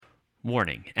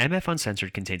Warning, MF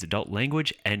Uncensored contains adult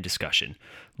language and discussion.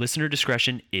 Listener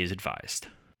discretion is advised.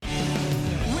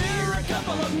 We're a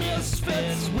couple of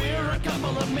misfits. We're a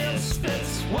couple of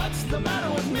misfits. What's the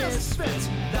matter with misfits?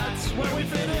 That's where we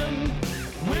fit in.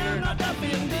 We're not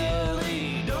Duffy and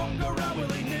Dilly. Don't go around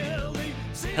willy-nilly.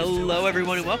 Hello,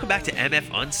 everyone, and welcome back to MF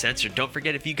Uncensored. Don't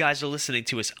forget, if you guys are listening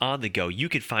to us on the go, you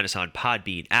can find us on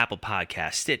Podbean, Apple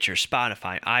Podcasts, Stitcher,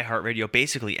 Spotify, iHeartRadio,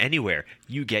 basically anywhere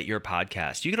you get your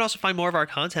podcast. You can also find more of our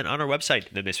content on our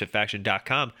website,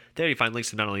 themisfitfaction.com. There you find links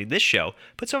to not only this show,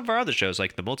 but some of our other shows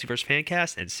like the Multiverse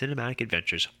Fancast and Cinematic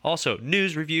Adventures. Also,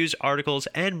 news, reviews, articles,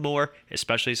 and more,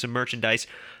 especially some merchandise.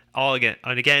 All at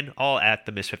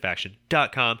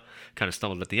themisfitfaction.com. Kind of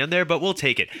stumbled at the end there, but we'll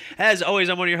take it. As always,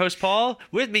 I'm one of your hosts, Paul.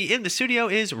 With me in the studio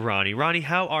is Ronnie. Ronnie,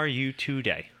 how are you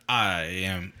today? I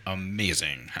am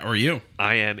amazing. How are you?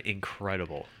 I am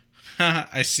incredible.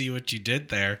 I see what you did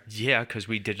there. Yeah, because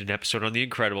we did an episode on The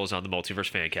Incredibles on the Multiverse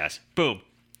Fancast. Boom.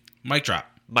 Mic drop.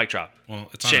 Mic drop. Well,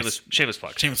 it's shameless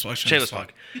plug. Shameless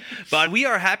plug. But we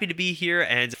are happy to be here,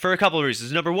 and for a couple of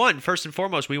reasons. Number one, first and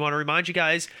foremost, we want to remind you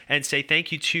guys and say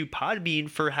thank you to Podbean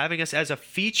for having us as a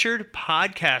featured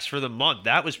podcast for the month.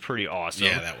 That was pretty awesome.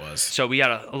 Yeah, that was. So we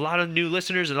got a lot of new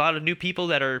listeners, a lot of new people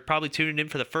that are probably tuning in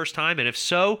for the first time, and if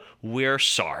so, we're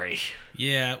sorry.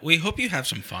 Yeah, we hope you have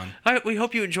some fun. We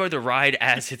hope you enjoy the ride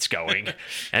as it's going,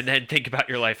 and then think about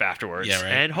your life afterwards. Yeah,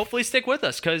 right. And hopefully stick with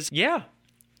us, because, yeah,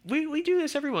 we do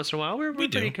this every once in a while. We're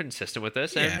pretty do. consistent with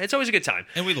this, and Yeah. it's always a good time.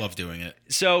 And we love doing it.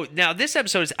 So now this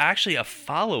episode is actually a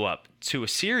follow-up to a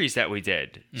series that we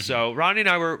did. Mm-hmm. So Ronnie and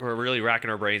I were really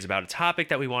racking our brains about a topic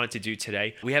that we wanted to do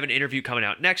today. We have an interview coming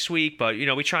out next week, but,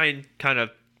 we try and kind of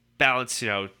balance,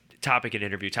 topic and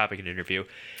interview.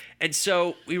 And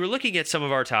so we were looking at some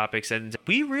of our topics, and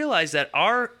we realized that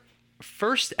our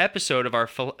first episode of our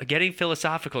Getting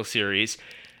Philosophical series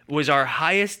was our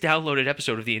highest downloaded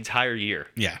episode of the entire year.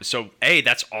 Yeah. So, A,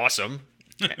 that's awesome.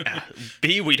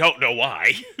 B, we don't know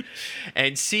why.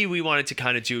 And C, we wanted to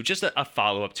kind of do just a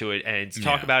follow-up to it and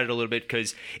talk about it a little bit,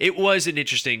 because it was an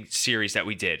interesting series that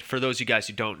we did. For those of you guys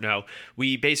who don't know,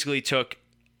 we basically took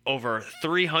over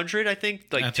 300, I think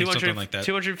 200, like that.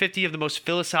 250 of the most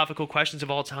philosophical questions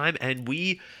of all time, and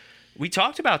we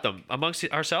talked about them amongst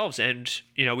ourselves, and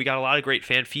we got a lot of great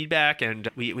fan feedback, and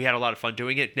we had a lot of fun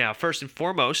doing it. Now, first and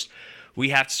foremost, we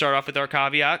have to start off with our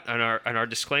caveat and our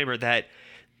disclaimer that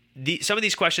some of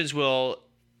these questions will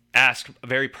ask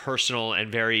very personal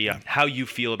and very how you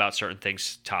feel about certain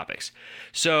things topics.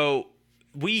 So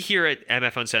we here at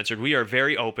MF Uncensored, we are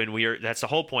very open. That's the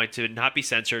whole point, to not be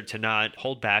censored, to not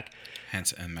hold back.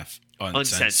 Hence MF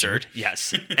Uncensored.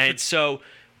 Yes. And so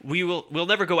we'll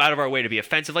never go out of our way to be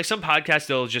offensive. Like some podcasts,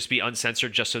 they'll just be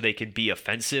uncensored just so they can be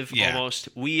offensive almost.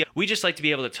 We just like to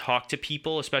be able to talk to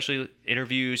people, especially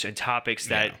interviews and topics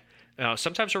that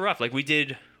sometimes are rough. Like we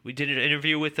did an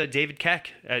interview with David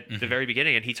Keck at the very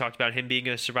beginning, and he talked about him being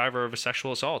a survivor of a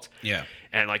sexual assault. Yeah.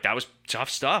 And that was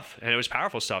tough stuff, and it was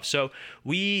powerful stuff. So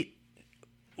we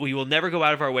will never go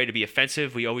out of our way to be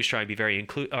offensive. We always try and be very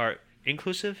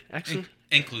inclusive.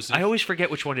 Inclusive. I always forget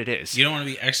which one it is. You don't want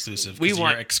to be exclusive because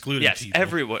you're excluding people. Yes,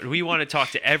 everyone. We want to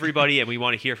talk to everybody, and we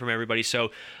want to hear from everybody.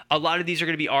 So a lot of these are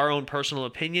going to be our own personal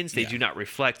opinions. They do not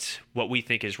reflect what we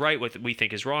think is right, what we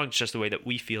think is wrong. It's just the way that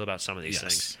we feel about some of these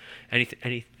things.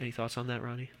 Any thoughts on that,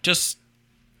 Ronnie? Just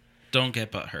don't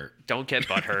get butthurt. Don't get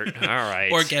butthurt. All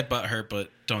right. Or get butthurt, but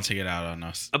don't take it out on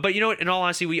us. But you know what? In all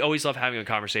honesty, we always love having a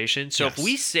conversation. So if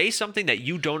we say something that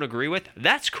you don't agree with,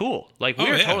 that's cool. We're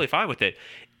totally fine with it.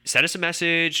 Send us a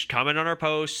message, comment on our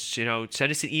posts,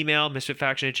 send us an email,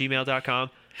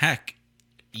 misfitfaction@gmail.com. Heck,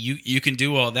 you can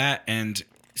do all that and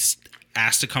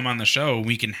ask to come on the show.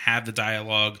 We can have the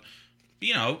dialogue,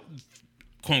 quote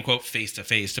unquote, face to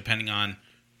face, depending on,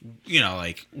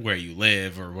 where you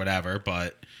live or whatever.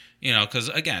 But, because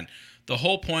again, the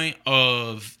whole point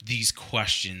of these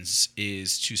questions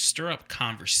is to stir up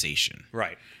conversation.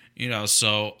 Right.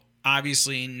 So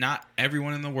obviously not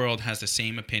everyone in the world has the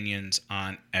same opinions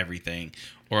on everything,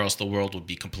 or else the world would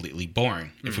be completely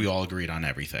boring if we all agreed on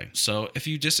everything. So if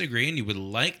you disagree and you would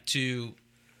like to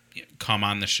come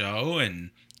on the show and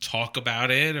talk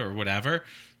about it or whatever,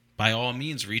 by all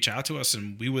means, reach out to us,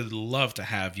 and we would love to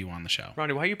have you on the show.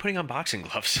 Ronnie, why are you putting on boxing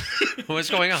gloves? What's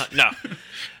going on? No.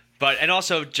 And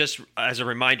also, just as a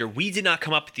reminder, we did not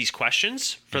come up with these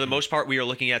questions. For the most part, we are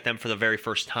looking at them for the very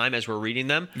first time as we're reading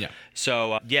them. Yeah.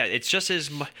 So, it's just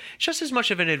as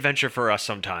much of an adventure for us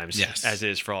sometimes as it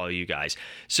is for all of you guys.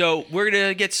 So, we're going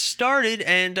to get started,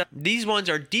 and these ones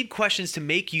are deep questions to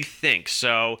make you think.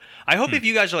 So, I hope if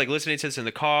you guys are like listening to this in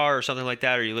the car or something like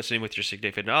that, or you're listening with your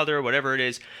significant other, whatever it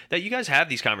is, that you guys have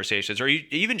these conversations, or you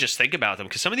even just think about them,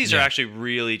 because some of these are actually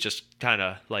really just kind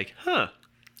of like,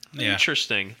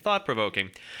 interesting,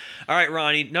 thought-provoking. All right,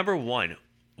 Ronnie, number 1,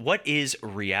 what is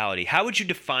reality? How would you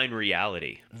define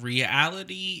reality?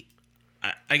 Reality,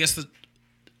 I guess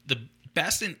the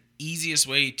best and easiest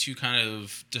way to kind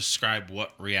of describe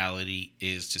what reality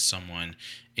is to someone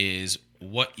is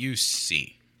what you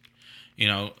see.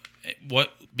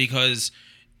 Because,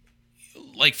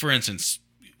 like, for instance,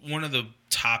 one of the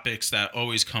topics that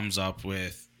always comes up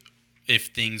with if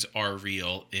things are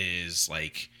real is,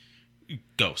 like,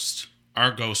 ghosts.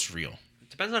 Are ghosts real?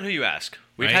 Depends on who you ask.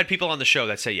 We've had people on the show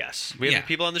that say yes. We have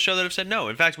people on the show that have said no.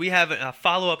 In fact, we have a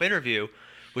follow-up interview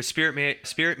with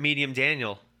spirit medium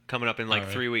Daniel coming up in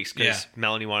 3 weeks because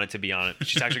Melanie wanted to be on it.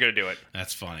 She's actually going to do it.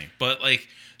 That's funny. But,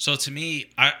 so to me,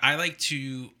 I like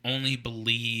to only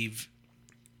believe,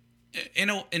 and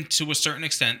to a certain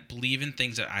extent, believe in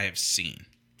things that I have seen.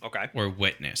 Okay. Or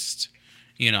witnessed.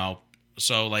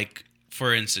 So,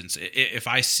 for instance, if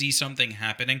I see something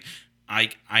happening,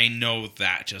 I know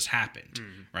that just happened,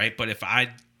 right? But if I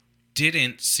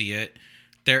didn't see it,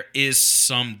 there is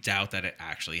some doubt that it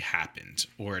actually happened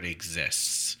or it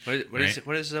exists. What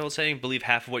is the old saying? Believe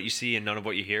half of what you see and none of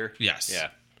what you hear? Yes.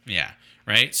 Yeah.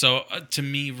 Right? So to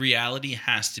me, reality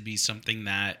has to be something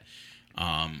that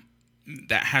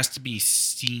has to be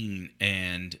seen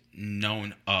and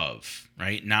known of,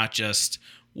 right? Not just,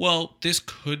 well, this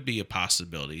could be a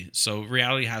possibility. So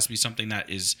reality has to be something that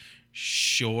is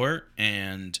sure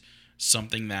and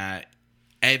something that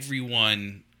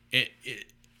everyone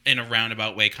in a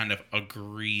roundabout way kind of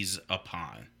agrees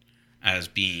upon as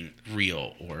being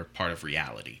real or part of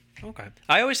reality. Okay.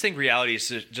 I always think reality is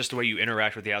just the way you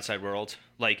interact with the outside world.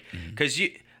 Because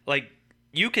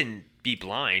you can be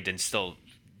blind and still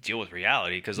deal with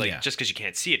reality because just because you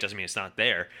can't see it doesn't mean it's not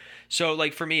there. So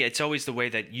for me, it's always the way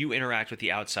that you interact with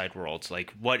the outside world,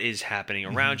 what is happening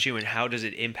around you and how does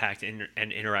it impact and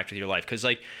interact with your life. Because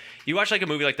you watch a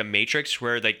movie like The Matrix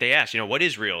where they ask, what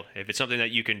is real? If it's something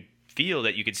that you can feel,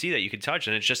 that you can see, that you can touch,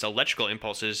 and it's just electrical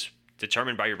impulses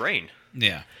determined by your brain.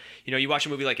 Yeah. You watch a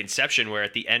movie like Inception where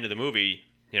at the end of the movie,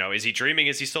 is he dreaming?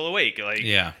 Is he still awake?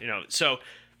 So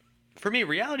for me,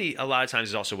 reality a lot of times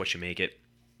is also what you make it.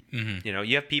 Mm-hmm.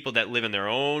 You have people that live in their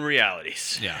own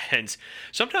realities. Yeah. And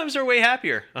sometimes they're way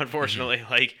happier, unfortunately.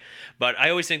 Mm-hmm. But I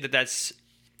always think that that's,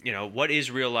 what is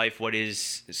real life? What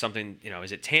is something,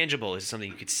 is it tangible? Is it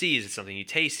something you could see? Is it something you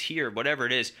taste, hear, whatever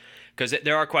it is? Because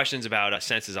there are questions about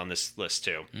senses on this list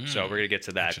too. So we're going to get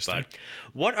to that. But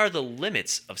what are the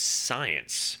limits of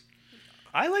science?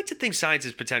 I like to think science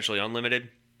is potentially unlimited.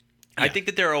 Yeah. I think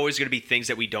that there are always going to be things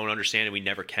that we don't understand and we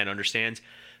never can understand.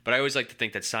 But I always like to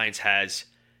think that science has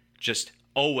just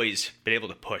always been able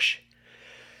to push.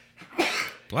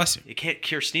 Bless you. You can't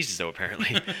cure sneezes though,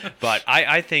 apparently. But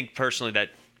I think personally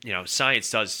that,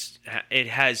 science it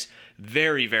has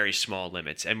very, very small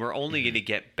limits, and we're only going to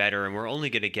get better, and we're only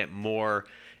going to get more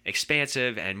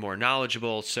expansive and more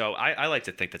knowledgeable. So I like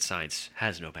to think that science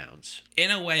has no bounds.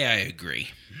 In a way, I agree.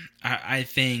 I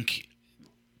think,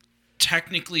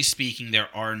 technically speaking, there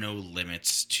are no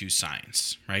limits to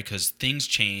science, right? Because things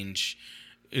change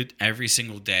every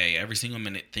single day, every single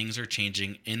minute. Things are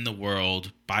changing in the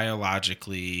world,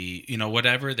 biologically,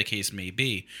 whatever the case may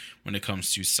be when it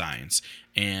comes to science.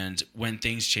 And when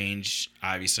things change,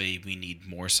 obviously, we need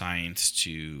more science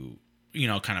to,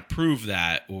 kind of prove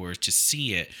that or to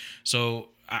see it. So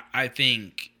I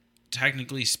think,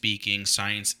 technically speaking,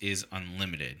 science is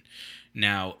unlimited.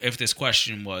 Now, if this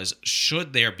question was,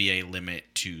 should there be a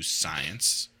limit to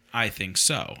science? I think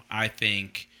so.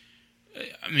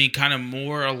 Kind of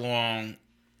more along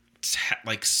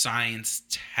science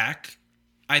tech,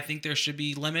 I think there should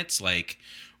be limits.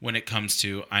 When it comes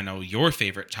to, I know your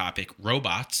favorite topic,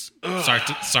 robots.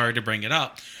 Sorry to bring it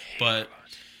up. But,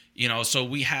 so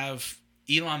we have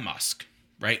Elon Musk,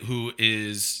 right, who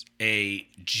is a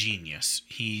genius.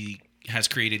 He has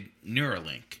created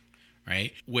Neuralink,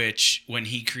 right, which when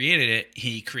he created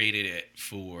it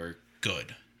for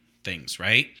good things,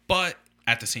 right? But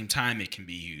at the same time, it can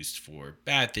be used for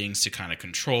bad things to kind of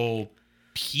control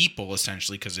people,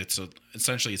 essentially, because it's a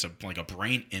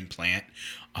brain implant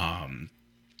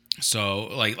So,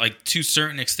 like to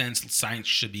certain extents, science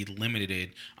should be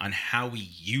limited on how we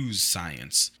use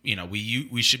science. You know,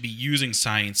 we should be using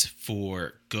science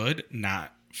for good,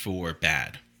 not for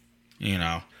bad. You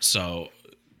know, so.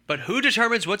 But who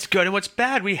determines what's good and what's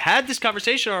bad? We had this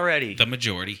conversation already. The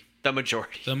majority. The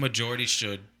majority. The majority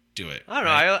should do it. I don't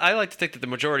know. I like to think that the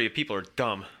majority of people are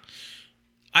dumb.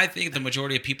 I think the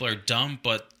majority of people are dumb,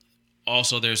 but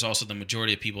also there's also the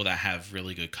majority of people that have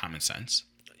really good common sense.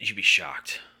 You'd be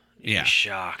shocked. You'd be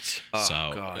shocked. Oh,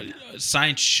 so, God.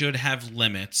 Science should have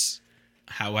limits.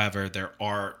 However,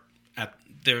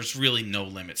 there's really no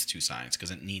limits to science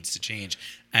because it needs to change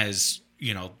as,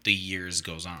 you know, the years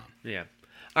goes on. Yeah.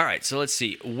 All right, so let's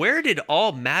see. Where did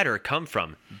all matter come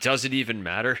from? Does it even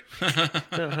matter?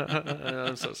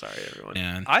 I'm so sorry, everyone.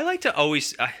 Yeah. I like to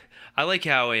always... I like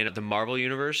how in the Marvel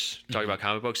universe, talking about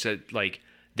comic books, that like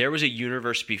there was a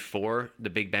universe before the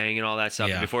Big Bang and all that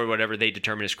stuff, before whatever they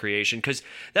determine as creation, because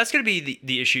that's going to be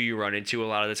the issue you run into a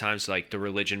lot of the times, like the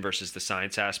religion versus the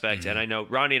science aspect. And I know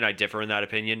Ronnie and I differ in that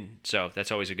opinion, so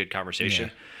that's always a good conversation.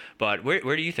 Yeah. But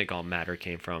where do you think all matter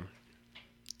came from?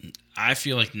 I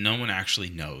feel like no one actually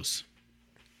knows.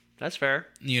 That's fair.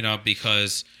 You know,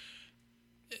 because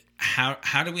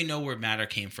how do we know where matter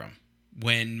came from?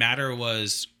 When matter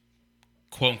was,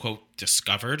 quote unquote,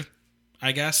 discovered,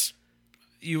 I guess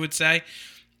you would say,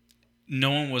 no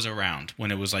one was around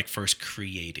when it was like first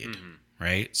created,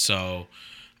 right? So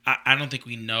I don't think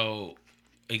we know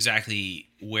exactly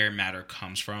where matter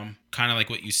comes from. Kind of like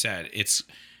what you said, it's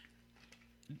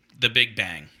the Big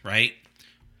Bang, right?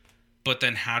 But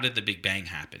then how did the Big Bang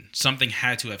happen? Something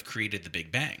had to have created the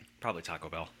Big Bang. Probably Taco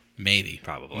Bell. Maybe.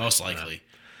 Probably. Most likely.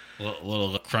 A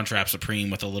little Crunchwrap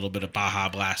Supreme with a little bit of Baja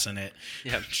Blast in it.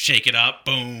 Yeah. Shake it up.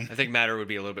 Boom. I think matter would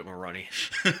be a little bit more runny.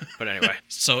 But anyway.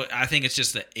 So I think it's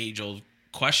just the age-old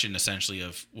question, essentially,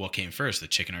 of what came first, the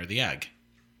chicken or the egg?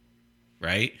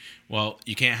 Right? Well,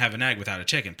 you can't have an egg without a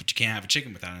chicken, but you can't have a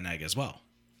chicken without an egg as well.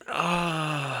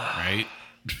 Right?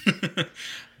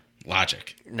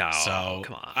 Logic. No, so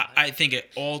come on. I think it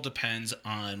all depends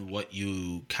on what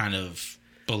you kind of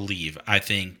believe. I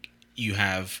think you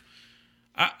have...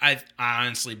 I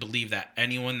honestly believe that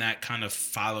anyone that kind of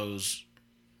follows...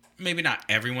 Maybe not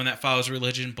everyone that follows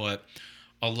religion, but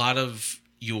a lot of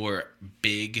your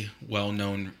big,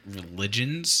 well-known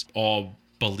religions all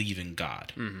believe in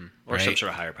God. Mm-hmm. Or some sort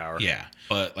of higher power. Yeah.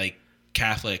 But like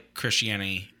Catholic,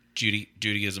 Christianity,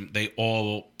 Judaism, they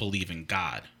all believe in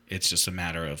God. It's just a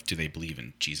matter of, do they believe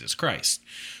in Jesus Christ?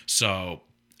 So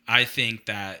I think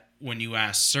that when you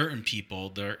ask certain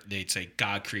people, they'd say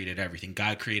God created everything.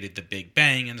 God created the Big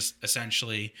Bang, and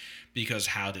essentially, because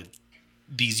how did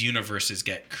these universes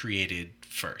get created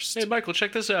first? Hey, Michael,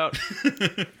 check this out.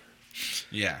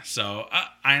 Yeah, so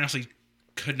I honestly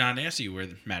could not answer you where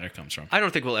matter comes from. I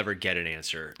don't think we'll ever get an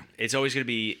answer. It's always going to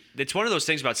be... It's one of those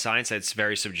things about science that's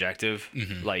very subjective.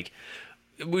 Mm-hmm. Like...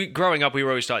 growing up, we were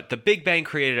always taught the Big Bang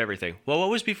created everything. Well, what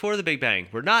was before the Big Bang?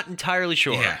 We're not entirely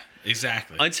sure. Yeah,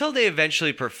 exactly. Until they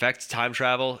eventually perfect time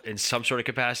travel in some sort of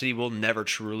capacity, we'll never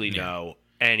truly know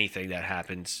anything that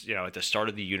happens, you know, at the start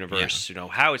of the universe, you know,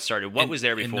 how it started, what was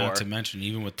there before. And not to mention,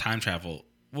 even with time travel,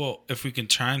 well, if we can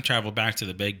time travel back to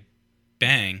the Big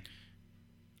Bang,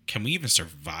 can we even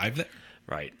survive there?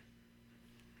 Right.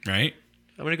 Right?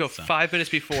 I'm going to go 5 minutes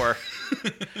before.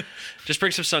 Just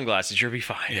bring some sunglasses. You'll be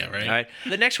fine. Yeah, right. All right.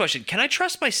 The next question. Can I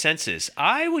trust my senses?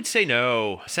 I would say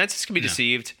no. Senses can be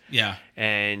deceived. Yeah.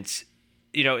 And,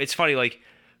 you know, it's funny, like,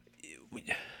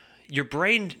 your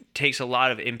brain takes a lot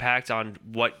of impact on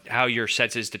how your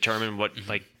senses determine what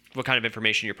kind of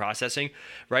information you're processing,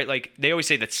 right? Like, they always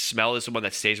say that smell is the one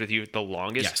that stays with you the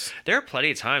longest. Yes. There are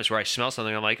plenty of times where I smell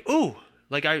something, I'm like, ooh,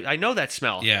 like, I know that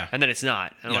smell. Yeah. And then it's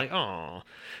not. And I'm like, oh.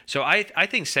 So I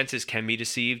think senses can be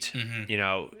deceived, you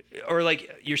know, or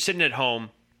like you're sitting at home,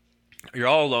 you're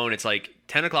all alone. It's like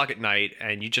 10 o'clock at night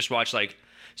and you just watch like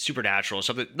Supernatural or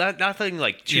something, nothing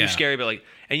like too scary, but like,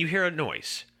 and you hear a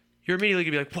noise. You're immediately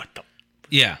gonna be like, what the?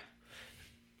 Yeah.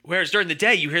 Whereas during the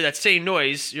day, you hear that same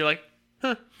noise. You're like,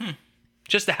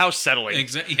 just the house settling.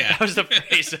 Exactly. Yeah. That was the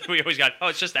phrase that we always got. Oh,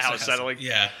 it's just the house settling.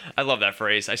 Yeah. I love that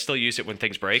phrase. I still use it when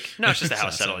things break. No, it's just the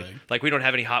house settling. Like, we don't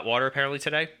have any hot water apparently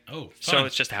today. Oh, fun. So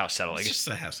it's just the house settling. It's just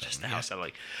the house settling. Just the house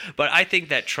settling. But I think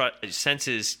that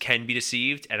senses can be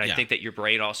deceived, and I think that your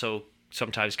brain also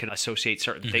sometimes can associate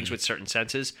certain things with certain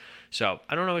senses. So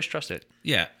I don't always trust it.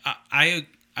 Yeah, I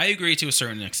agree to a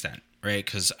certain extent, right?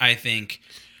 Because I think,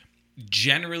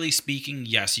 generally speaking,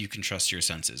 yes, you can trust your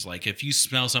senses. Like, if you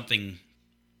smell something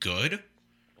good,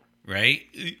 right?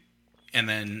 And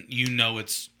then you know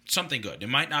it's something good. It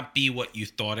might not be what you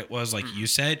thought it was, like you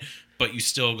said, but you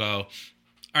still go,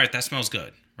 all right, that smells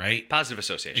good, right? Positive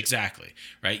association. Exactly,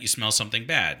 right? You smell something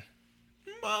bad.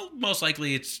 Well, most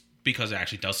likely it's because it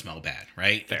actually does smell bad,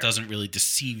 right? Fair. It doesn't really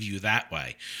deceive you that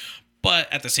way.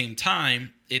 But at the same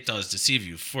time, it does deceive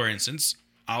you. For instance,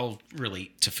 I'll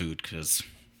relate to food because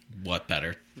what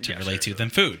better to relate to than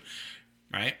food,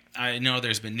 right? I know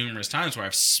there's been numerous times where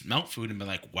I've smelt food and been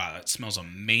like, wow, that smells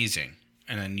amazing.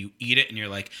 And then you eat it and you're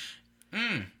like,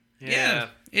 yeah,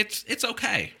 it's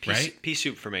okay, right? Pea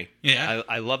soup for me. Yeah.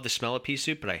 I love the smell of pea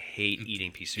soup, but I hate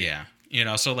eating pea soup. Yeah. You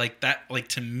know, so like that, like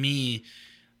to me,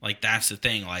 like that's the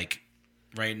thing. Like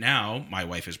right now, my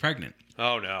wife is pregnant.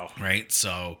 Oh, no. Right?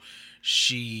 So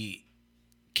she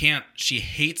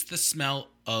hates the smell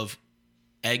of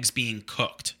eggs being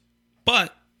cooked,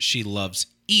 but she loves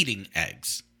eating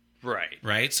eggs. Right.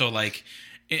 Right? So like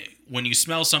when you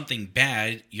smell something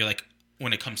bad, you're like,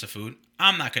 when it comes to food,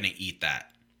 I'm not going to eat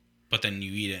that. But then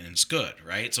you eat it and it's good,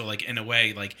 right? So like in a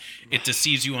way, like it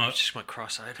deceives you on. Just went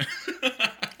cross-eyed.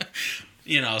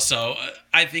 You know, so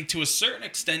I think to a certain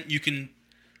extent you can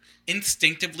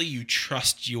instinctively you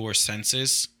trust your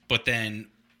senses, but then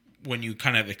when you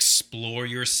kind of explore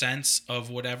your sense of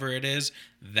whatever it is,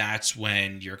 that's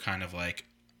when you're kind of like,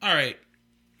 all right,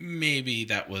 maybe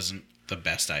that wasn't the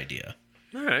best idea.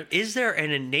 All right. Is there an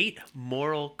innate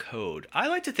moral code?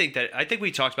 I think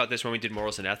we talked about this when we did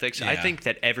morals and ethics. Yeah. I think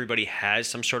that everybody has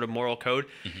some sort of moral code.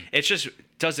 Mm-hmm. It's just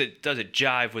does it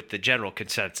jive with the general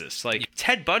consensus? Like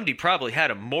Ted Bundy probably had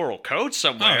a moral code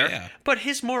somewhere, but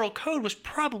his moral code was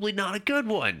probably not a good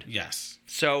one. Yes.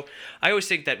 So I always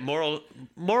think that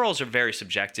morals are very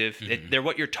subjective. Mm-hmm. They're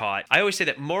what you're taught. I always say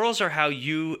that morals are how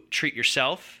you treat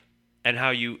yourself and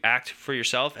how you act for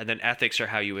yourself, and then ethics are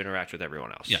how you interact with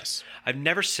everyone else. Yes. I've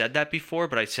never said that before,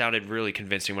 but I sounded really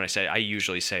convincing when I said I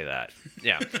usually say that.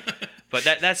 Yeah. But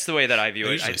that's the way that I view it.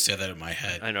 I usually say that in my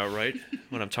head. I know, right?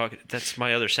 When I'm talking, that's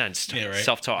my other sense. Yeah, right.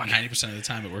 Self-talk. 90% of the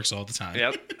time, it works all the time.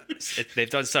 Yep. They've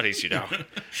done studies, you know.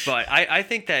 But I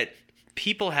think that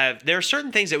there are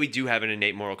certain things that we do have an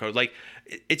innate moral code. Like,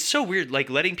 it's so weird,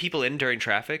 like letting people in during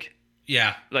traffic.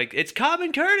 Yeah. Like, it's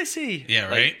common courtesy. Yeah,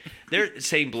 right? Like, they're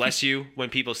saying bless you when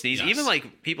people sneeze. Yes. Even,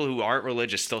 like, people who aren't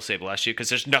religious still say bless you because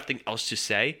there's nothing else to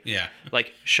say. Yeah.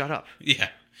 Like, shut up. Yeah.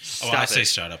 Stop I it. say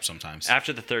shut up sometimes.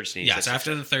 After the third sneeze. Yes,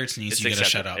 after the third sneeze, you gotta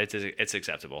shut up. It's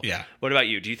acceptable. Yeah. What about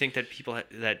you? Do you think that people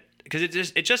that... Because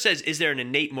it just says, is there an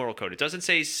innate moral code? It doesn't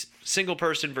say single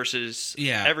person versus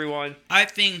everyone. I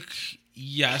think...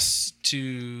 Yes,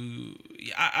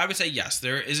 I would say yes.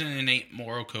 There is an innate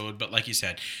moral code, but like you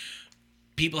said,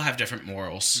 people have different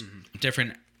morals,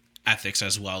 different ethics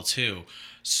as well too.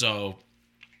 So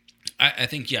I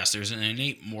think yes, there's an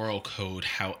innate moral code.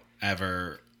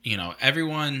 However, you know,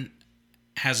 everyone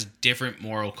has a different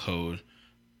moral code.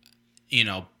 You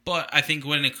know, but I think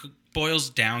when it boils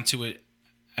down to it,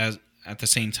 as at the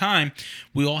same time,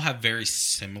 we all have very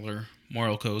similar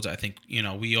moral codes. I think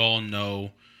we all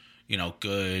know.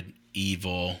 Good,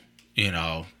 evil,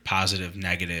 positive,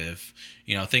 negative,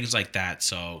 things like that.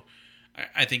 So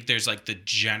I think there's like the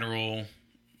general,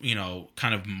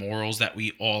 kind of morals that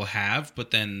we all have,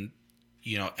 but then,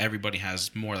 everybody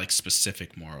has more like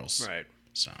specific morals. Right.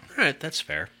 So. All right. That's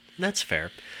fair.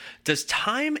 Does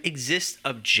time exist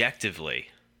objectively?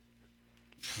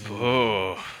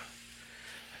 Oh,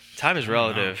 time is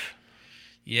relative.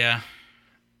 Yeah.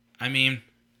 I mean,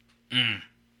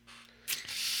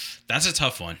 that's a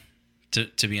tough one,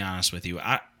 to be honest with you.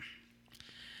 I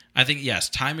think, yes,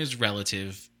 time is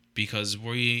relative because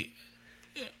we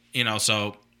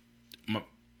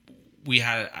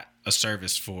had a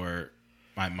service for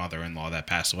my mother-in-law that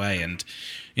passed away. And,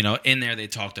 in there they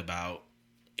talked about,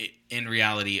 in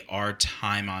reality, our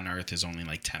time on earth is only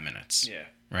like 10 minutes. Yeah.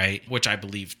 Right? Which I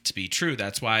believe to be true.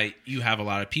 That's why you have a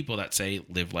lot of people that say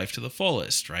live life to the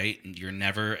fullest, right? You're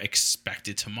never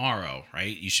expected tomorrow,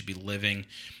 right? You should be living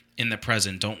in the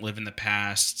present. Don't live in the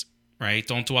past, right?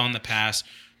 Don't dwell in the past.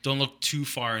 Don't look too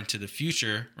far into the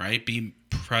future, right? Be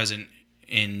present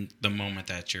in the moment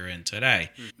that you're in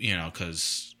today,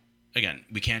 because, again,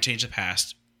 we can't change the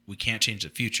past. We can't change the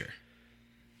future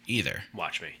either.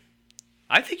 Watch me.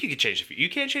 I think you can change the future. You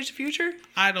can't change the future?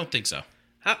 I don't think so.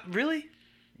 Really?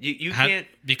 You can't...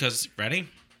 Because, ready?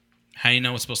 How do you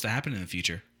know what's supposed to happen in the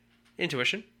future?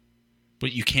 Intuition.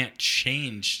 But you can't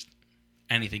change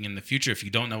anything in the future if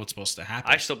you don't know what's supposed to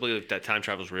happen. I still believe that time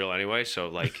travel is real anyway, so,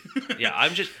 like, yeah,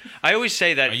 I always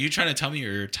say that... Are you trying to tell me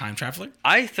you're a time traveler?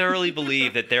 I thoroughly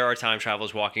believe that there are time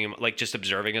travelers walking, like, just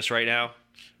observing us right now.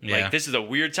 Yeah. Like, this is a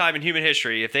weird time in human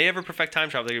history. If they ever perfect time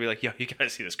travel, they're going to be like, yo, you got to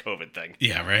see this COVID thing.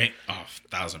 Yeah, right? Oh,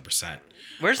 1,000%.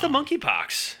 Where's the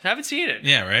monkeypox? Haven't seen it.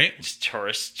 Yeah, right? Just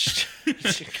tourists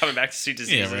just coming back to see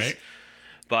diseases. Yeah, right?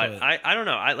 But I don't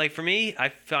know. For me, I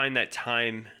find that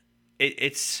time,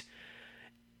 it's.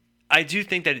 I do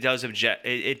think that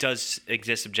it does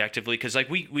exist objectively because like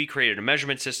we created a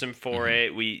measurement system for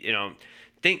it. We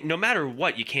think no matter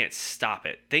what, you can't stop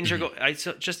it. Things are it's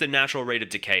just the natural rate of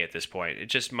decay at this point. It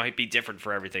just might be different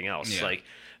for everything else. Yeah. Like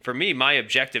for me, my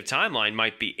objective timeline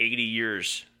might be 80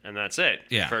 years and that's it.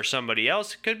 Yeah. For somebody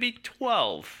else, it could be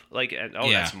 12.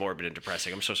 That's morbid and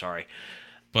depressing. I'm so sorry.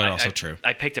 But also true.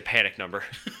 I picked a panic number.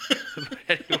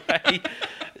 Anyway,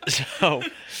 so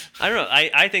I don't know.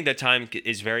 I think that time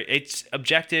is it's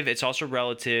objective. It's also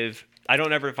relative. I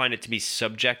don't ever find it to be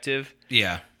subjective.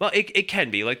 Yeah. Well, it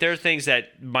can be. Like there are things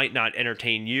that might not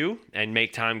entertain you and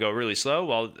make time go really slow,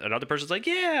 while another person's like,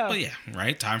 yeah. Well, yeah,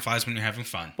 right? Time flies when you're having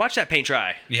fun. Watch that paint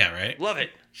dry. Yeah, right? Love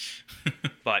it.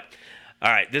 But,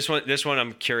 all right, this one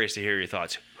I'm curious to hear your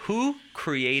thoughts. Who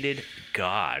created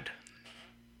God?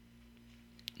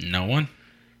 No one.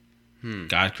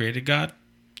 God created God?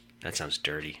 That sounds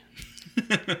dirty.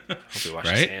 Hope he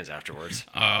washes his hands afterwards.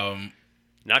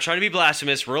 Not trying to be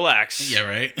blasphemous. Relax. Yeah,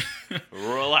 right?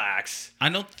 Relax.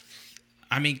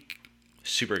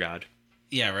 Super God.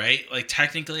 Yeah, right? Like,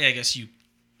 technically, I guess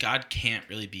God can't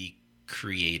really be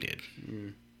created,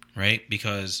 right?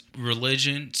 Because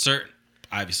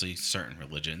certain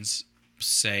religions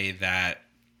say that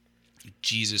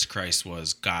Jesus Christ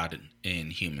was God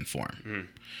in human form,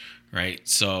 right?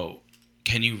 So,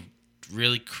 can you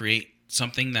really create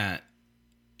something that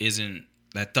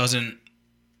doesn't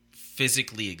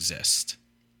physically exist?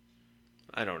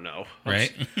 I don't know.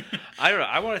 Right? I don't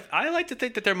know. I like to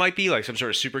think that there might be like some sort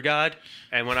of super God.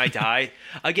 And when I die,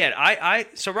 again,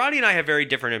 so Roddy and I have very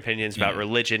different opinions about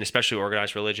religion, especially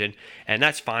organized religion, and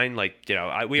that's fine. Like,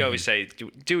 we always say,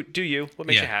 do you? What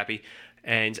makes you happy?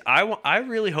 And I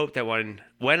really hope that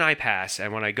when I pass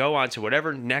and when I go on to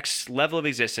whatever next level of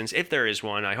existence, if there is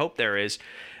one, I hope there is,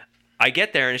 I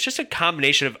get there and it's just a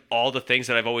combination of all the things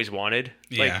that I've always wanted.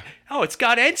 Yeah. Like, it's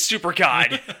God and Super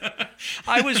God.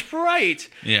 I was right.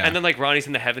 Yeah. And then like Ronnie's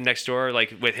in the heaven next door,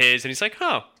 like with his, and he's like,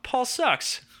 Paul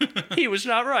sucks. He was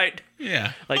not right.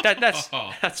 Yeah. Like that's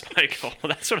my goal.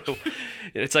 That's sort of,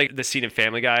 it's like the scene in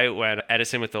Family Guy when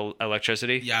Edison with the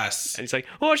electricity. Yes. And he's like,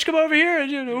 why don't you come over here?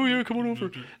 And come on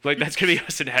over. Like that's going to be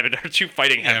us in heaven. Our two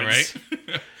fighting heavens.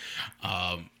 Yeah,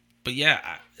 right? But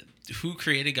yeah, who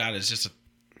created God is just a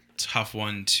tough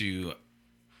one to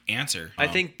answer. I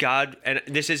think God, and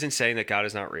this isn't saying that God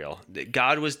is not real.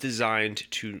 God was designed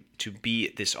to be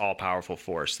this all-powerful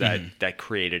force that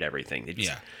created everything.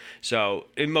 So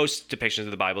in most depictions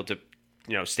of the Bible,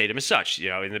 state him as such.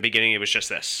 In the beginning, it was just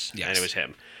this, and it was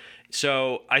him.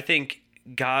 So I think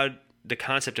God, the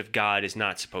concept of God, is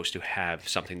not supposed to have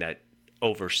something that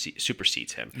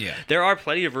supersedes him. Yeah. There are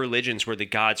plenty of religions where the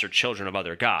gods are children of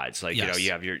other gods. Like,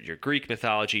 you have your Greek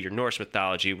mythology, your Norse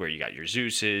mythology, where you got your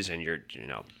Zeuses and your,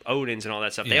 Odins and all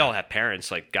that stuff. They all have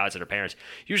parents, like gods that are parents.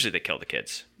 Usually they kill the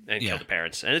kids and kill the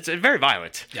parents. And it's very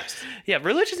violent. Yes. Yeah,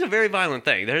 religion's a very violent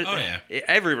thing. yeah.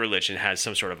 Every religion has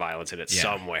some sort of violence in it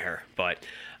somewhere. But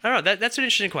I don't know. That's an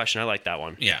interesting question. I like that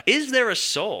one. Yeah. Is there a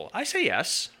soul? I say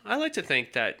yes. I like to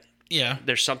think that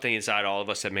there's something inside all of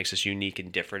us that makes us unique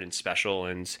and different and special,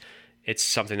 and it's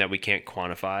something that we can't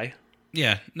quantify.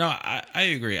 Yeah, no, I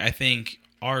agree. I think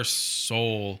our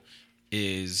soul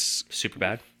is super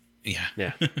bad.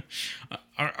 Yeah.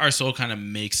 Our soul kind of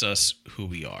makes us who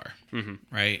we are,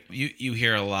 right? You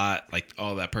hear a lot like,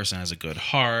 oh, that person has a good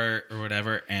heart or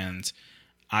whatever, and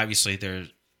obviously there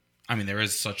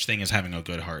is such thing as having a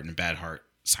good heart and a bad heart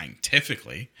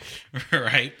scientifically,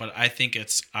 right? But I think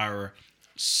it's our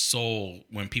soul.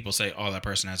 When people say, oh, that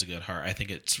person has a good heart, I think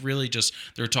it's really just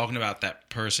they're talking about that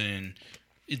person's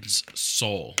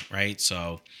soul, right?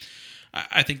 So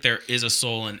I think there is a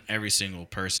soul in every single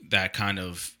person. That kind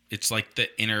of, it's like the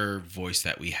inner voice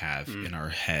that we have in our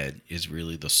head is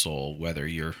really the soul. Whether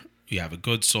you have a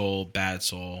good soul, bad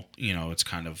soul, it's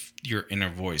kind of your inner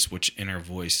voice. Which inner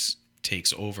voice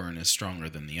takes over and is stronger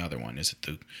than the other one? Is it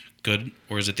the good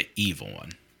or is it the evil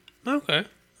one? Okay,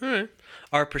 all right.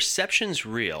 Are perceptions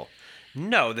real?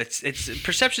 No,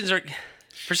 perception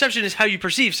is how you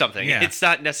perceive something. Yeah. It's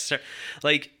not necessary.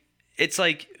 Like, it's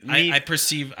like me. I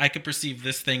could perceive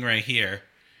this thing right here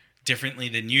differently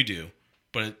than you do,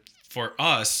 but for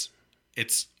us,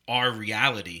 it's our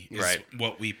reality is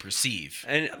what we perceive.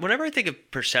 And whenever I think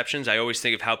of perceptions, I always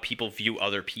think of how people view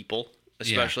other people,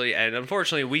 especially. And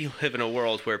unfortunately, we live in a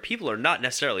world where people are not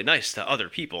necessarily nice to other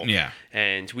people. Yeah.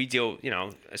 And we deal,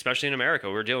 especially in America,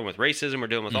 we're dealing with racism, we're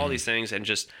dealing with all these things. And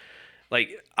just,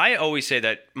 like, I always say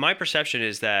that my perception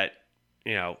is that,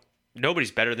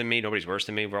 nobody's better than me, nobody's worse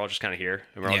than me. We're all just kind of here,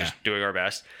 and we're all just doing our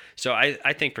best. So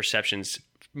I think perceptions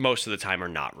most of the time are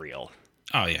not real.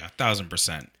 Oh yeah,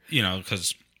 1,000%. You know,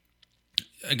 because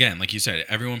again, like you said,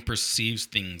 everyone perceives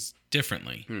things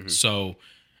differently. Mm-hmm. So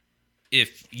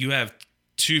if you have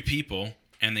two people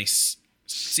and they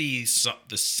see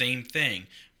the same thing,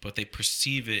 but they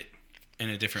perceive it in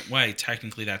a different way,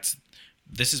 technically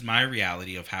this is my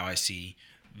reality of how I see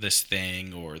this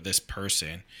thing or this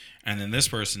person. And then this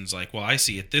person's like, well, I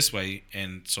see it this way,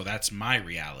 and so that's my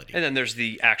reality. And then there's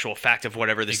the actual fact of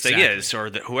whatever this thing is, or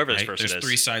whoever this person is. There's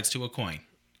three sides to a coin.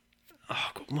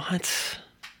 Oh, what?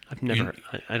 I've never...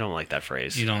 I don't like that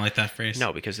phrase. You don't like that phrase?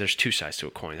 No, because there's two sides to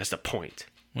a coin. That's the point.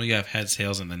 Well, you have heads,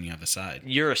 tails, and then you have a side.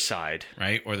 You're a side.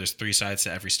 Right? Or there's three sides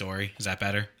to every story. Is that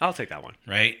better? I'll take that one.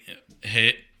 Right?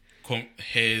 Quote,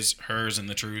 his, hers, and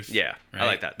the truth. Yeah, right? I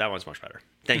like that. That one's much better.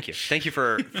 Thank you. Thank you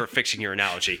for fixing your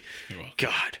analogy. You're welcome.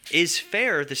 God. Is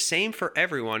fair the same for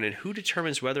everyone, and who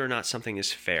determines whether or not something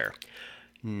is fair?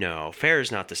 No, fair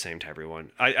is not the same to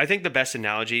everyone. I think the best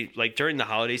analogy, like during the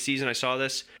holiday season, I saw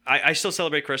this. I still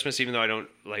celebrate Christmas, even though I don't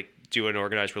like do an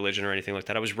organized religion or anything like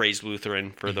that. I was raised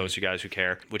Lutheran, for those of you guys who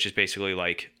care, which is basically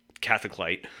like Catholic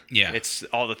light. Yeah. It's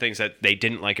all the things that they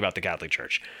didn't like about the Catholic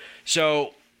Church.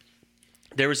 So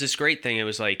there was this great thing. It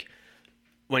was like,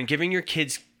 when giving your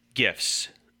kids gifts,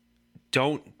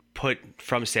 don't put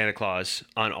from Santa Claus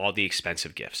on all the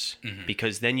expensive gifts,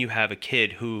 because then you have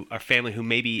a family who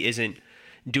maybe isn't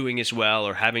doing as well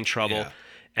or having trouble. Yeah.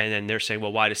 And then they're saying,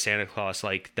 well, why does Santa Claus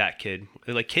like that kid?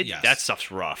 Like, kid, Yes. that stuff's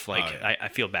rough. Like, I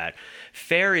feel bad.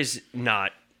 Fair is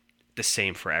not the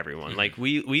same for everyone. Like,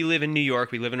 we live in New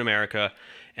York, we live in America,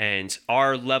 and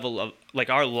our level of, like,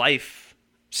 our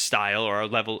lifestyle or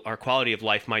our quality of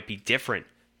life might be different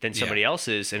than somebody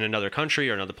else's in another country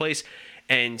or another place.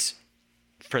 And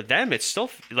for them, it's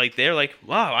still, like, they're like,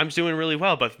 wow, I'm doing really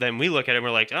well. But then we look at it and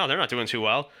we're like, oh, they're not doing too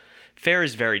well. Fair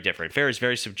is very different. Fair is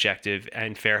very subjective,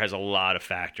 and fair has a lot of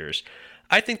factors.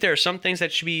 I think there are some things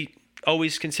that should be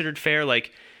always considered fair.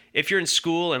 Like, if you're in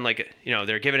school and, like, you know,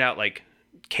 they're giving out, like,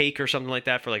 cake or something like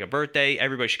that for, like, a birthday,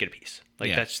 everybody should get a piece.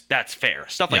 Like, that's fair.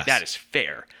 Stuff like that is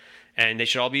fair. And they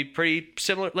should all be pretty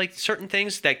similar. Like, certain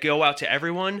things that go out to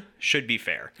everyone should be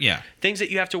fair. Yeah. Things that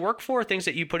you have to work for, things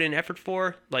that you put in effort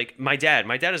for. Like, my dad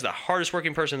is the hardest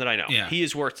working person that I know. Yeah. He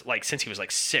has worked, like, since he was, like,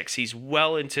 6. He's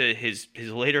well into his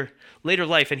later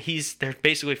life, and they're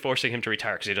basically forcing him to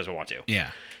retire because he doesn't want to.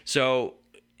 Yeah. So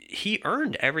he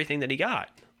earned everything that he got.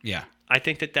 Yeah. I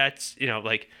think that's, you know,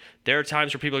 like, there are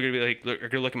times where people are going to be like, are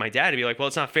going to look at my dad and be like, well,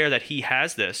 it's not fair that he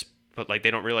has this, but, like,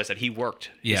 they don't realize that he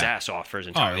worked his ass off for his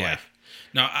entire life.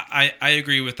 No, I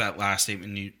agree with that last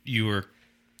statement you were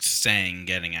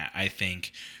getting at. I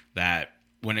think that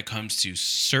when it comes to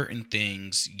certain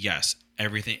things, yes,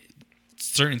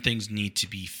 certain things need to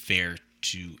be fair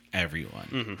to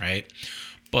everyone, right?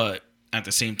 But at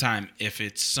the same time, if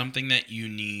it's something that you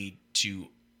need to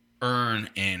earn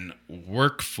and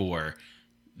work for,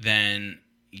 then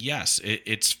yes,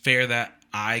 it's fair that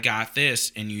I got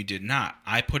this and you did not.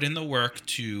 I put in the work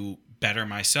to better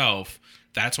myself.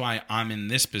 That's why I'm in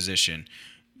this position.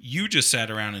 You just sat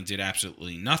around and did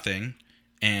absolutely nothing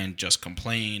and just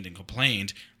complained and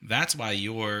complained. That's why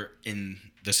you're in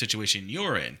the situation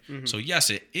you're in. Mm-hmm. So yes,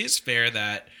 it is fair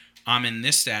that I'm in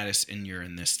this status and you're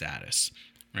in this status,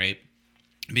 right?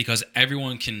 Because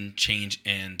everyone can change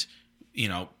and, you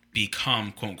know,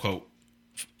 become, quote unquote,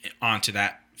 onto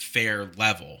that fair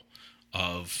level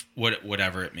of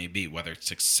whatever it may be, whether it's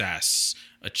success,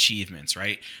 achievements,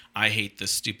 right? I hate the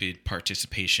stupid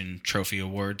participation trophy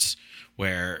awards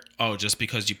where, oh, just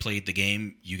because you played the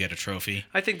game, you get a trophy.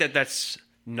 I think that's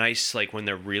nice, like, when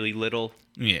they're really little.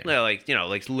 Yeah. Like, you know,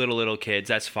 like little kids,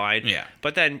 that's fine. Yeah.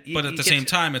 But then... But at the same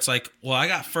time, it's like, well, I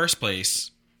got first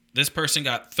place. This person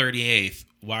got 38th.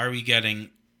 Why are we getting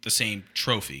the same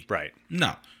trophy? Right.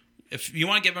 No. If you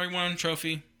want to give everyone a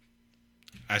trophy,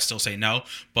 I still say no.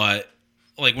 But,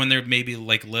 like, when they're maybe,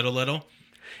 like, little...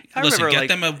 Listen, get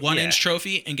them a 1-inch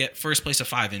trophy and get first place a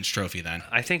 5-inch trophy then.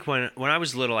 I think when I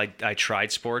was little, I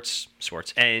tried sports,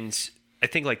 and I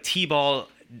think, like, T-ball,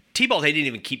 they didn't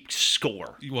even keep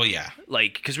score. Well, yeah.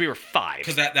 Like, because we were 5.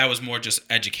 Because that was more just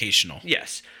educational.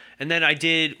 Yes. And then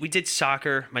we did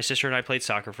soccer. My sister and I played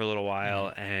soccer for a little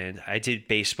while, and I did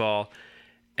baseball.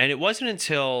 And it wasn't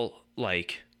until,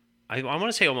 like, I want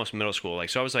to say almost middle school. Like,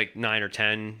 so I was, like, 9 or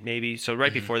 10, maybe. So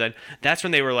right before then, that's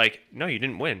when they were like, no, you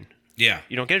didn't win. Yeah.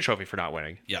 You don't get a trophy for not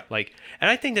winning. Yeah. Like, and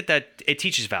I think that it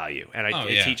teaches value. And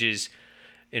it teaches,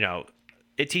 you know,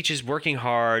 it teaches working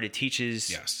hard. It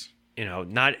teaches, you know,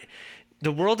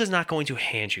 the world is not going to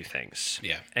hand you things.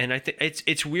 Yeah. And I think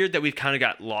it's weird that we've kind of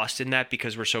got lost in that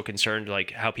because we're so concerned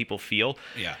like how people feel.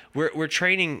 Yeah. We're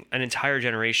training an entire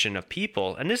generation of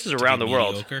people, and this is around the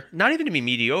world. Not even to be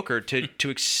mediocre, to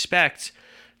expect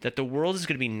that the world is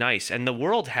going to be nice, and the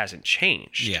world hasn't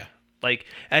changed. Yeah. Like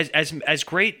as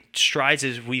great strides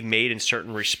as we've made in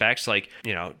certain respects, like,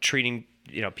 you know, treating,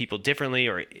 you know, people differently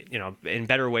or, you know, in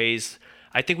better ways,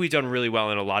 I think we've done really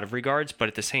well in a lot of regards, but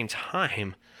at the same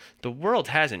time, the world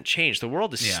hasn't changed. The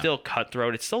world is still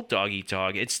cutthroat. It's still dog eat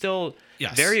dog. It's still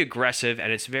very aggressive,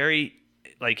 and it's very,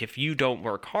 like, if you don't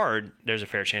work hard, there's a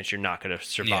fair chance you're not going to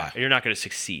survive. You're not going to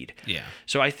succeed. Yeah.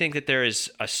 So I think that there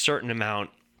is a certain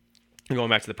amount, going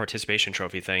back to the participation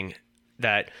trophy thing,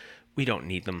 that we don't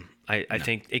need them. I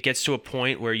think it gets to a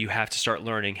point where you have to start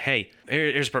learning, hey,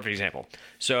 here's a perfect example.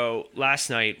 So last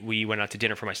night we went out to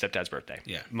dinner for my stepdad's birthday.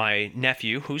 Yeah. My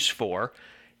nephew, who's 4,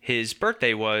 his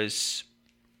birthday was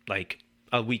like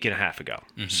a week and a half ago.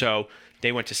 Mm-hmm. So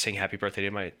they went to sing happy birthday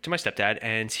to my stepdad,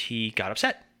 and he got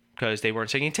upset because they weren't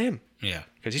singing to him. Yeah.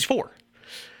 Because he's 4.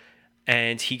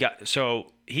 And he got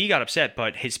upset,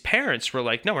 but his parents were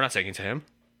like, no, we're not singing to him.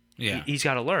 Yeah. He's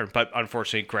got to learn. But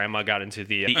unfortunately, Grandma got into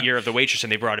the ear of the waitress,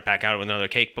 and they brought it back out with another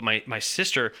cake. But my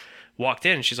sister walked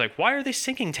in, and she's like, why are they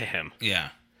singing to him? Yeah.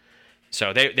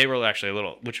 So they were actually a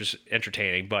little, which was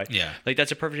entertaining. But like,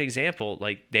 that's a perfect example.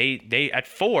 Like they at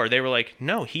 4, they were like,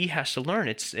 no, he has to learn.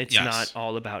 It's not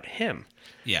all about him.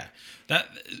 Yeah. That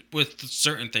with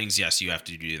certain things, yes, you have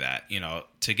to do that. You know,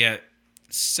 to get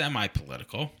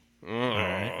semi-political.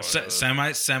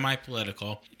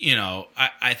 Semi-political. You know,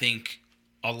 I think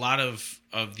a lot of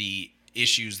the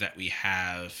issues that we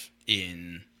have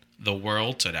in the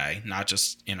world today, not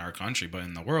just in our country, but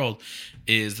in the world,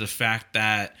 is the fact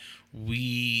that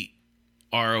we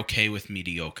are okay with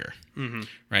mediocre,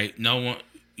 right? No one,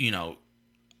 you know,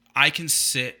 I can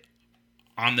sit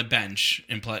on the bench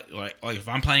and play, like if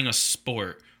I'm playing a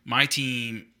sport, my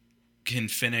team can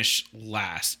finish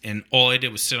last, and all I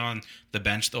did was sit on the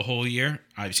bench the whole year.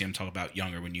 Obviously, I'm talking about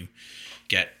younger when you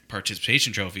get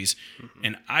participation trophies,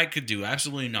 and I could do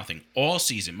absolutely nothing all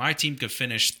season. My team could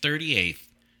finish 38th,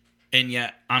 and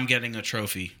yet I'm getting a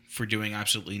trophy for doing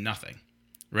absolutely nothing.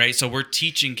 Right? So we're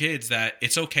teaching kids that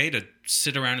it's okay to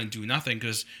sit around and do nothing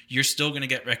because you're still going to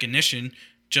get recognition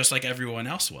just like everyone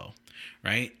else will.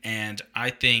 Right? And I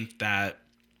think that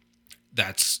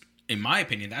that's, in my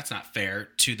opinion, that's not fair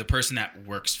to the person that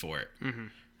works for it.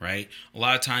 Right? A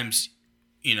lot of times,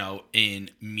 you know, in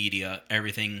media,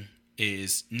 everything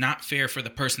is not fair for the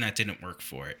person that didn't work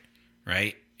for it.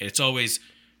 Right? It's always,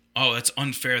 oh, it's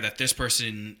unfair that this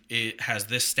person has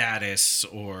this status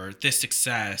or this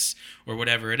success or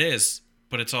whatever it is.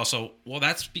 But it's also, well,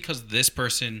 that's because this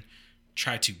person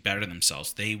tried to better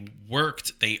themselves. They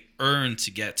worked, they earned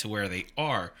to get to where they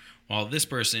are, while this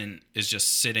person is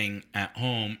just sitting at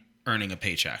home earning a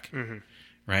paycheck.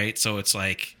 Right? So it's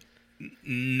like,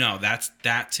 no,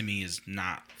 that to me is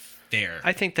not fair.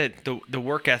 I think that the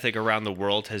work ethic around the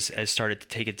world has started to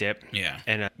take a dip. Yeah.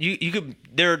 And you could,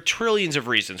 there are trillions of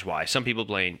reasons why. Some people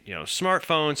blame, you know,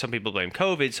 smartphones, some people blame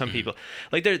COVID, some people,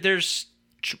 like there's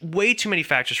way too many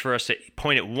factors for us to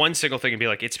point at one single thing and be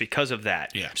like, it's because of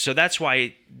that. Yeah. So that's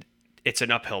why it's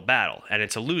an uphill battle, and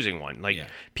it's a losing one. Like,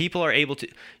 people are able to,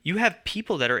 you have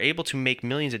people that are able to make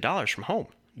millions of dollars from home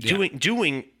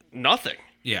doing nothing.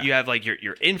 Yeah. You have like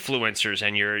your influencers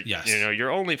and your you know, your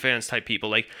OnlyFans type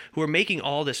people, like, who are making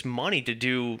all this money to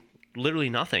do literally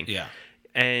nothing. Yeah.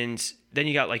 And then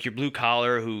you got like your blue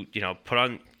collar who, you know, put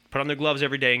on their gloves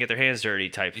every day and get their hands dirty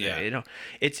type thing. You know,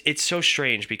 it's so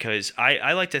strange because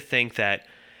I like to think that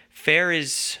fair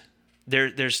is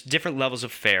there's different levels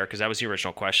of fair, because that was the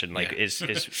original question. Like, is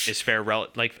fair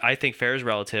like, I think fair is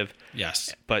relative.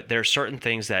 Yes. But there are certain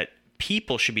things that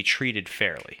people should be treated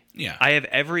fairly. Yeah.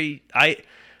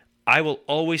 I will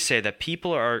always say that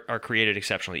people are created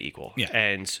exceptionally equal. Yeah.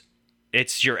 And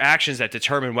it's your actions that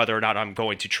determine whether or not I'm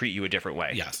going to treat you a different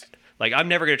way. Yes. Like, I'm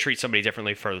never going to treat somebody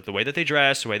differently for the way that they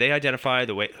dress, the way they identify,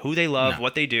 who they love,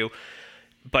 what they do.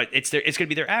 But it's going to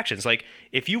be their actions. Like,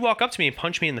 if you walk up to me and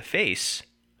punch me in the face,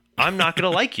 I'm not going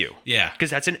to like you. Yeah. Because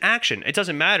that's an action. It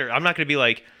doesn't matter. I'm not going to be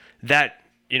like that,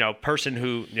 you know, person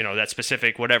who, you know, that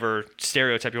specific whatever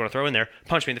stereotype you want to throw in there,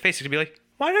 punch me in the face. It's going to be like,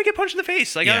 why did I get punched in the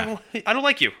face? Like, I don't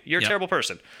like you. You're a terrible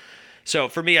person. So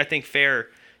for me, I think fair,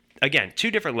 again, 2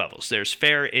 different levels. There's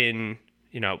fair in,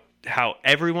 you know, how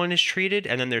everyone is treated,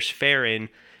 and then there's fair in,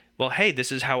 well, hey,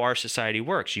 this is how our society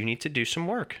works. You need to do some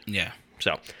work. Yeah.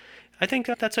 So I think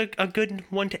that's a good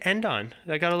one to end on.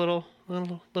 I got a little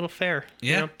little fair.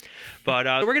 Yeah. You know? But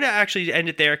we're going to actually end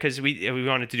it there because we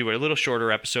wanted to do a little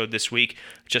shorter episode this week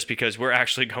just because we're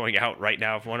actually going out right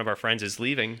now. One of our friends is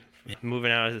leaving,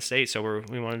 moving out of the state, so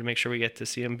we wanted to make sure we get to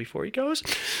see him before he goes.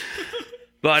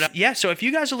 But so if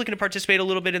you guys are looking to participate a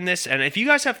little bit in this, and if you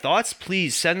guys have thoughts,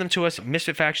 please send them to us at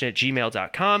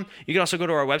misfitfaction@gmail.com. You can also go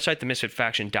to our website,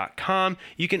 themisfitfaction.com.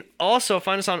 You can also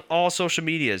find us on all social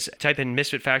medias. Type in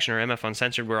Misfit Faction or MF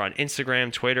Uncensored. We're on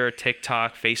Instagram, Twitter,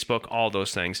 TikTok, Facebook, all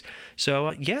those things.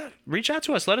 So reach out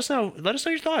to us. Let us know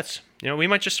your thoughts. You know, we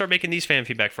might just start making these fan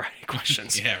feedback Friday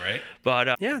questions. Yeah, right?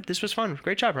 But this was fun.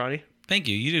 Great job, Ronnie. Thank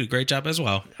you. You did a great job as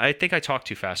well. I think I talk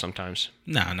too fast sometimes.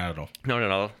 No, not at all. No, not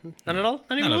at all. Not at all?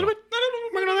 Not even a little bit? Not at all.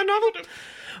 Working on that novel?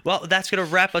 Well, that's going to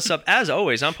wrap us up. As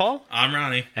always, I'm Paul. I'm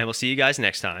Ronnie. And we'll see you guys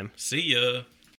next time. See ya.